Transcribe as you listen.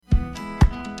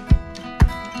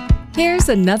Here's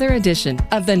another edition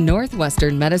of the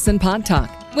Northwestern Medicine Pod Talk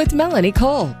with Melanie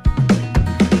Cole.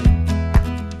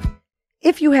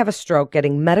 If you have a stroke,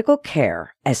 getting medical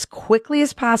care as quickly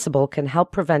as possible can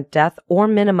help prevent death or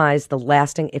minimize the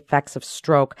lasting effects of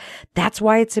stroke. That's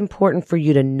why it's important for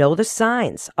you to know the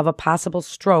signs of a possible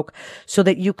stroke so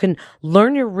that you can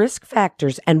learn your risk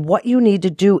factors and what you need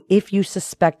to do if you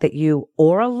suspect that you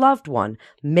or a loved one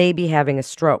may be having a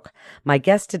stroke. My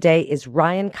guest today is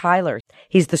Ryan Kyler.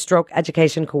 He's the Stroke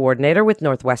Education Coordinator with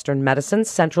Northwestern Medicine,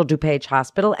 Central DuPage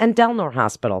Hospital, and Delnor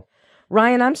Hospital.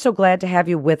 Ryan, I'm so glad to have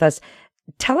you with us.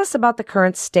 Tell us about the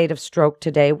current state of stroke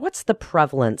today. What's the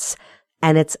prevalence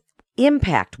and its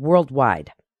impact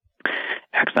worldwide?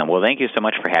 Excellent. Well, thank you so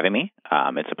much for having me.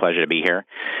 It's a pleasure to be here.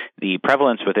 The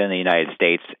prevalence within the United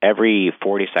States, every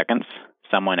 40 seconds,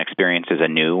 someone experiences a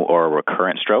new or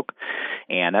recurrent stroke,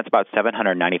 and that's about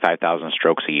 795,000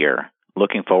 strokes a year.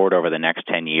 Looking forward over the next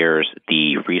 10 years,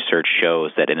 the research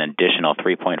shows that an additional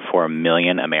 3.4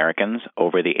 million Americans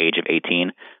over the age of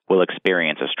 18 will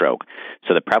experience a stroke.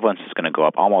 So the prevalence is going to go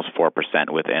up almost 4%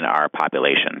 within our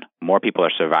population. More people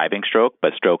are surviving stroke,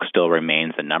 but stroke still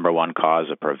remains the number one cause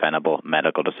of preventable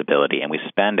medical disability. And we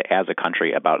spend, as a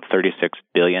country, about $36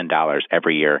 billion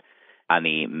every year on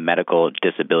the medical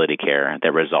disability care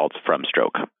that results from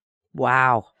stroke.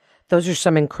 Wow. Those are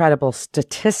some incredible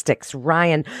statistics,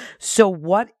 Ryan. So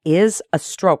what is a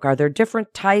stroke? Are there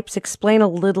different types? Explain a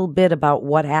little bit about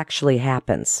what actually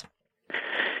happens.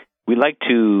 We like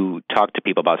to talk to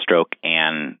people about stroke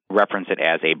and reference it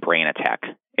as a brain attack.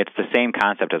 It's the same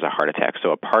concept as a heart attack.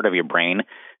 So a part of your brain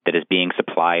that is being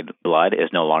supplied blood is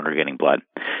no longer getting blood.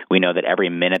 We know that every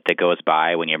minute that goes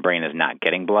by when your brain is not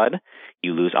getting blood,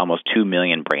 you lose almost 2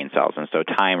 million brain cells. And so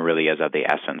time really is of the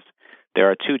essence. There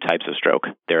are two types of stroke.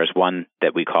 There is one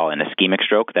that we call an ischemic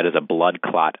stroke. That is a blood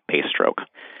clot-based stroke.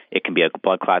 It can be a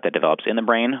blood clot that develops in the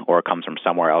brain or it comes from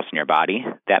somewhere else in your body.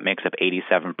 That makes up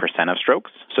 87% of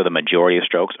strokes. So the majority of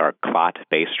strokes are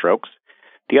clot-based strokes.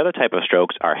 The other type of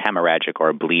strokes are hemorrhagic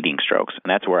or bleeding strokes,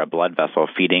 and that's where a blood vessel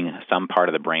feeding some part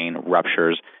of the brain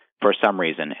ruptures for some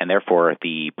reason, and therefore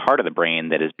the part of the brain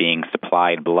that is being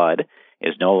supplied blood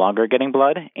is no longer getting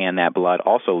blood, and that blood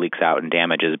also leaks out and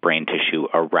damages brain tissue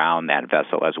around that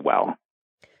vessel as well.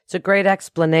 It's a great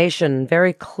explanation,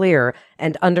 very clear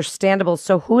and understandable.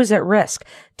 So who is at risk?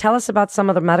 Tell us about some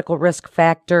of the medical risk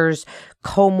factors,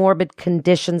 comorbid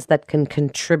conditions that can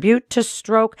contribute to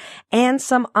stroke, and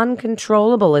some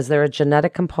uncontrollable. Is there a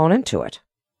genetic component to it?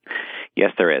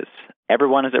 Yes, there is.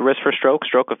 Everyone is at risk for stroke.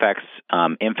 Stroke affects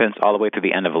infants all the way through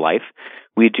the end of life.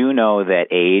 We do know that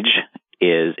age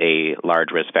is a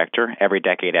large risk factor. Every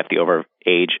decade over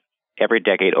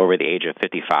the age of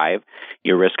 55,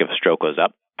 your risk of stroke goes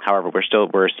up. However,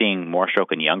 we're seeing more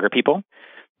stroke in younger people.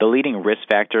 The leading risk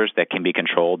factors that can be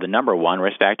controlled, the number one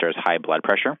risk factor is high blood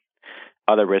pressure.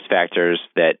 Other risk factors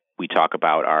that we talk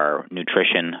about are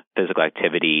nutrition, physical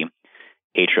activity,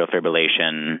 atrial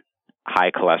fibrillation,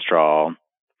 high cholesterol.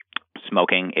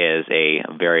 Smoking is a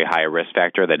very high risk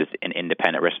factor that is an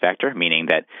independent risk factor, meaning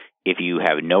that if you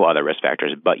have no other risk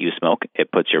factors but you smoke,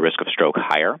 it puts your risk of stroke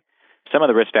higher. Some of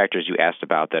the risk factors you asked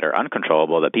about that are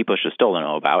uncontrollable that people should still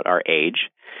know about are age.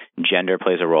 Gender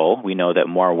plays a role. We know that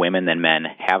more women than men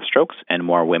have strokes and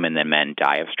more women than men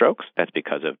die of strokes. That's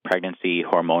because of pregnancy,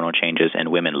 hormonal changes,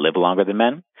 and women live longer than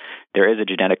men. There is a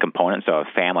genetic component, so a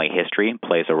family history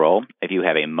plays a role. If you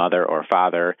have a mother or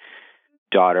father,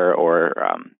 daughter or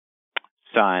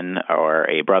son or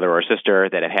a brother or sister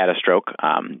that have had a stroke,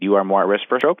 you are more at risk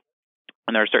for stroke.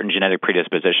 And there are certain genetic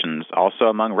predispositions also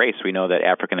among race. We know that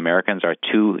African Americans are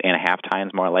 2.5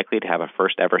 times more likely to have a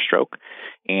first ever stroke,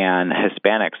 and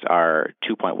Hispanics are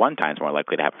 2.1 times more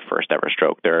likely to have a first ever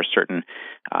stroke. There are certain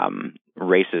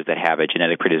races that have a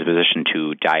genetic predisposition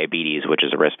to diabetes, which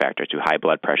is a risk factor, to high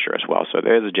blood pressure as well. So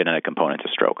there is a genetic component to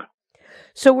stroke.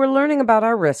 So we're learning about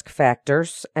our risk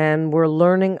factors, and we're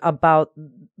learning about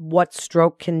what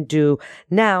stroke can do.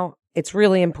 Now, it's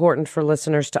really important for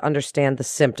listeners to understand the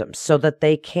symptoms so that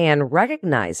they can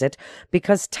recognize it,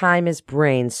 because time is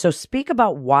brain. So speak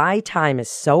about why time is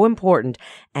so important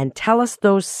and tell us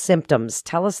those symptoms.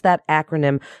 Tell us that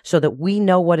acronym so that we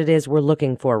know what it is we're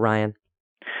looking for, Ryan.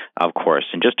 Of course.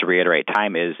 And just to reiterate,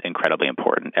 time is incredibly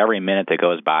important. Every minute that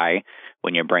goes by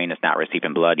when your brain is not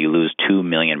receiving blood, you lose 2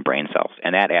 million brain cells.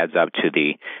 And that adds up to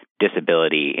the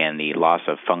disability and the loss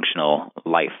of functional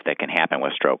life that can happen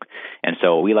with stroke. And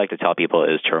so what we like to tell people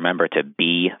is to remember to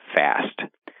be fast.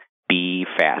 Be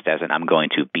fast, as in I'm going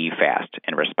to be fast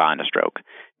and respond to stroke.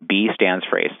 B stands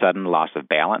for a sudden loss of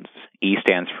balance. E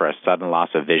stands for a sudden loss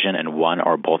of vision in one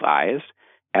or both eyes.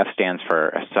 F stands for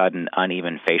a sudden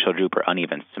uneven facial droop or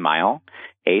uneven smile.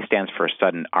 A stands for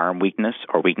sudden arm weakness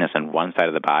or weakness on one side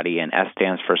of the body, and S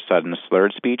stands for sudden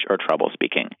slurred speech or trouble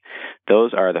speaking.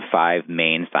 Those are the 5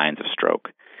 main signs of stroke.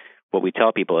 What we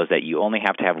tell people is that you only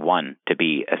have to have one to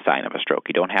be a sign of a stroke.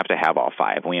 You don't have to have all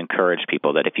 5. We encourage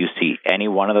people that if you see any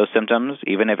one of those symptoms,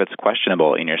 even if it's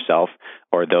questionable in yourself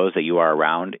or those that you are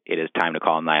around, it is time to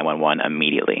call 911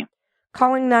 immediately.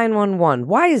 Calling 911,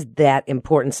 why is that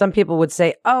important? Some people would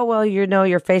say, oh, well,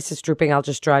 your face is drooping, I'll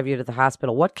just drive you to the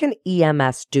hospital. What can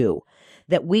EMS do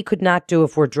that we could not do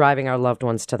if we're driving our loved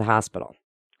ones to the hospital?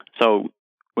 So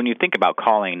when you think about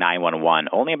calling 911,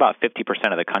 only about 50%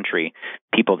 of the country,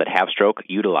 people that have stroke,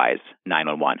 utilize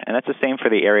 911. And that's the same for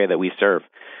the area that we serve.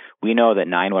 We know that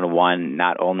 911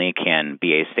 not only can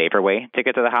be a safer way to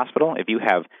get to the hospital. If you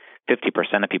have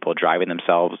 50% of people driving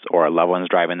themselves or loved ones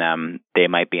driving them, they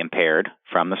might be impaired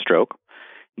from the stroke.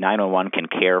 911 can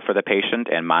care for the patient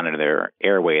and monitor their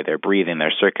airway, their breathing,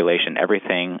 their circulation,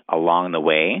 everything along the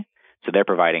way. So they're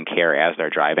providing care as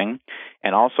they're driving.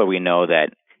 And also we know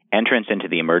that entrance into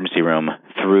the emergency room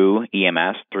through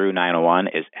EMS, through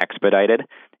 911, is expedited,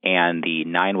 and the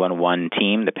 911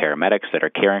 team, the paramedics that are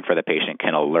caring for the patient,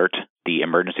 can alert the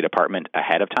emergency department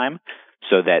ahead of time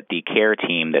so that the care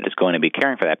team that is going to be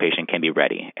caring for that patient can be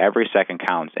ready. Every second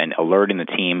counts, and alerting the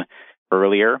team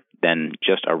earlier than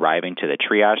just arriving to the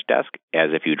triage desk,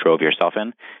 as if you drove yourself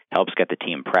in, helps get the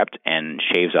team prepped and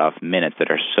shaves off minutes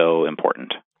that are so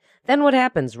important. Then what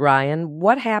happens, Ryan?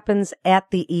 What happens at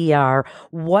the ER?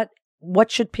 What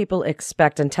should people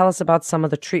expect? And tell us about some of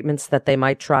the treatments that they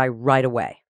might try right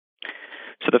away.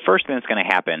 So the first thing that's going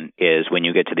to happen is when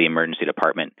you get to the emergency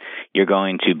department, you're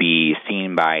going to be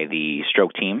seen by the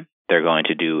stroke team. They're going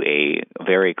to do a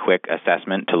very quick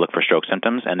assessment to look for stroke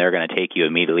symptoms, and they're going to take you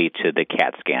immediately to the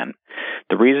CAT scan.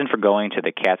 The reason for going to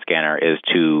the CAT scanner is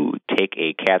to take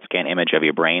a CAT scan image of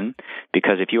your brain,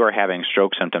 because if you are having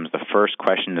stroke symptoms, the first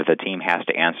question that the team has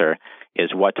to answer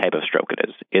is what type of stroke it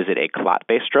is. Is it a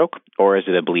clot-based stroke, or is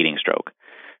it a bleeding stroke?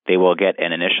 They will get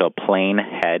an initial plain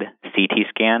head CT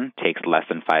scan, takes less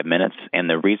than 5 minutes, and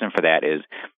the reason for that is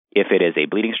if it is a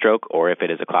bleeding stroke or if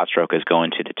it is a clot stroke is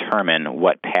going to determine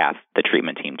what path the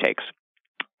treatment team takes.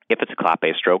 If it's a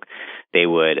clot-based stroke, they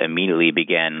would immediately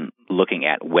begin looking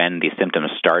at when the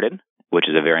symptoms started, which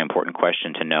is a very important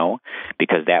question to know,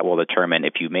 because that will determine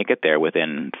if you make it there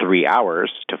within 3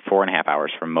 hours to 4.5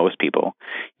 hours for most people,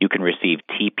 you can receive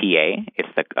TPA.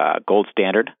 It's the gold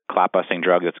standard clot-busting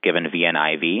drug that's given via an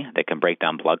IV that can break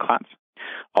down blood clots.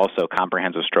 Also,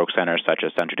 comprehensive stroke centers such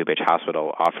as Central DuPage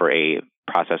Hospital offer a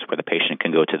process where the patient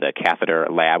can go to the catheter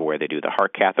lab where they do the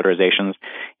heart catheterizations,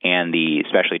 and the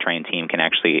specially trained team can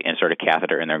actually insert a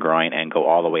catheter in their groin and go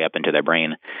all the way up into their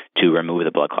brain to remove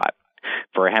the blood clot.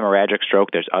 For a hemorrhagic stroke,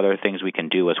 there's other things we can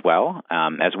do as well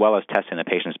as testing the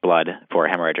patient's blood for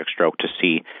a hemorrhagic stroke to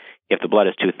see if the blood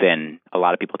is too thin. A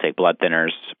lot of people take blood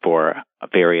thinners for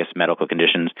various medical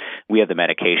conditions. We have the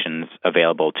medications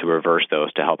available to reverse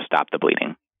those to help stop the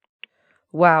bleeding.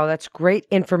 Wow, that's great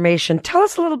information. Tell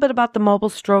us a little bit about the mobile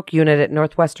stroke unit at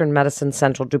Northwestern Medicine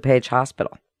Central DuPage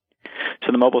Hospital.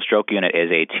 So the mobile stroke unit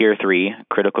is a Tier 3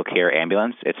 critical care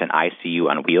ambulance. It's an ICU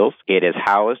on wheels. It is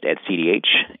housed at CDH.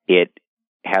 It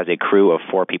has a crew of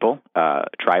 4 people, a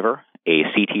driver, a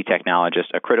CT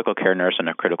technologist, a critical care nurse, and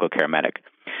a critical care medic.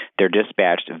 They're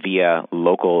dispatched via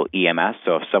local EMS.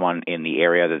 So if someone in the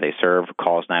area that they serve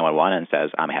calls 911 and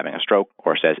says, I'm having a stroke,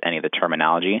 or says any of the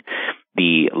terminology,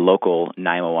 the local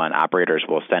 911 operators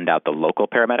will send out the local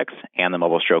paramedics and the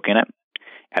mobile stroke unit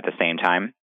at the same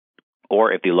time.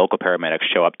 Or if the local paramedics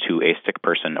show up to a sick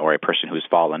person or a person who's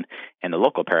fallen, and the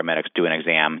local paramedics do an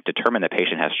exam, determine the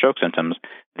patient has stroke symptoms,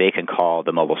 they can call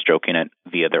the mobile stroke unit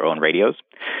via their own radios.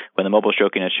 When the mobile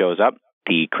stroke unit shows up,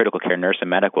 the critical care nurse and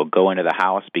medic will go into the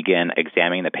house, begin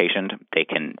examining the patient. They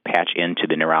can patch into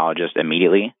the neurologist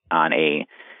immediately on a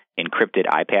encrypted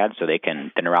iPad, so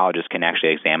the neurologist can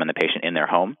actually examine the patient in their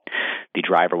home. The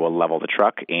driver will level the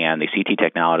truck, and the CT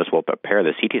technologist will prepare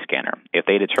the CT scanner. If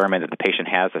they determine that the patient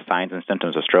has the signs and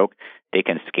symptoms of stroke, they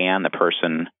can scan the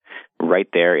person right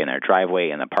there in their driveway,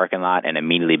 in the parking lot, and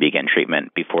immediately begin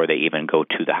treatment before they even go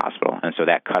to the hospital. And so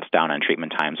that cuts down on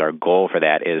treatment times. Our goal for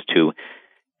that is to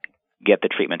get the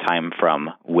treatment time from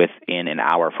within an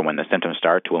hour from when the symptoms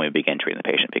start to when we begin treating the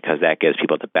patient, because that gives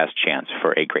people the best chance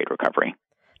for a great recovery.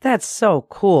 That's so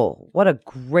cool. What a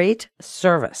great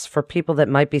service for people that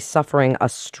might be suffering a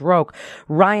stroke.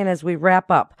 Ryan, as we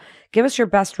wrap up, give us your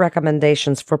best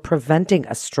recommendations for preventing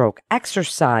a stroke,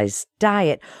 exercise,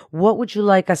 diet. What would you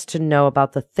like us to know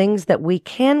about the things that we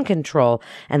can control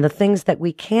and the things that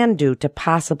we can do to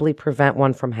possibly prevent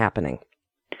one from happening?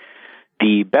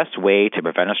 The best way to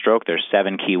prevent a stroke, there's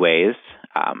 7 key ways.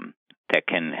 that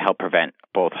can help prevent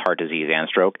both heart disease and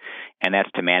stroke, and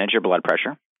that's to manage your blood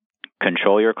pressure,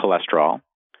 control your cholesterol,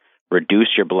 reduce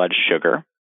your blood sugar.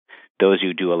 Those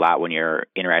you do a lot when you're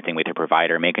interacting with your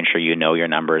provider, making sure you know your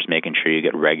numbers, making sure you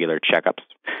get regular checkups.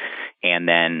 And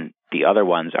then the other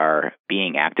ones are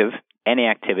being active. Any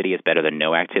activity is better than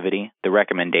no activity. The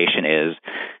recommendation is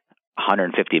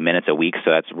 150 minutes a week,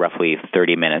 so that's roughly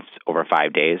 30 minutes over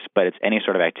 5 days. But it's any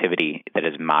sort of activity that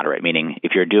is moderate, meaning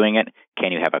if you're doing it,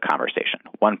 can you have a conversation?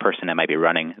 One person that might be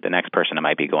running, the next person that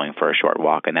might be going for a short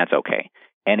walk, and that's okay.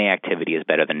 Any activity is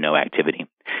better than no activity.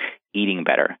 Eating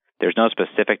better. There's no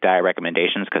specific diet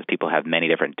recommendations because people have many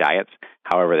different diets.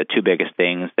 However, the two biggest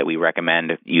things that we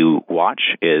recommend you watch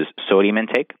is sodium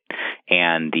intake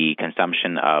and the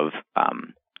consumption of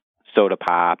soda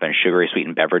pop and sugary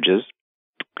sweetened beverages.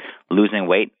 Losing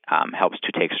weight helps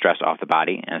to take stress off the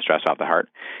body and stress off the heart.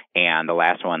 And the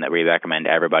last one that we recommend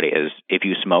to everybody is if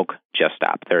you smoke, just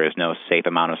stop. There is no safe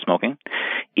amount of smoking.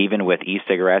 Even with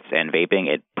e-cigarettes and vaping,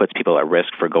 it puts people at risk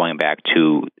for going back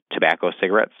to tobacco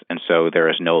cigarettes. And so there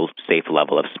is no safe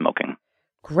level of smoking.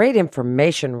 Great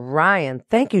information, Ryan.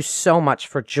 Thank you so much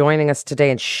for joining us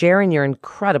today and sharing your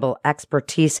incredible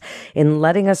expertise in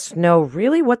letting us know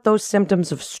really what those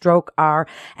symptoms of stroke are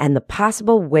and the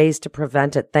possible ways to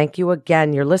prevent it. Thank you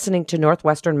again. You're listening to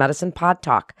Northwestern Medicine Pod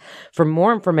Talk. For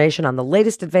more information on the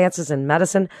latest advances in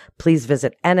medicine, please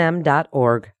visit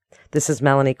nm.org. This is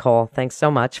Melanie Cole. Thanks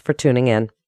so much for tuning in.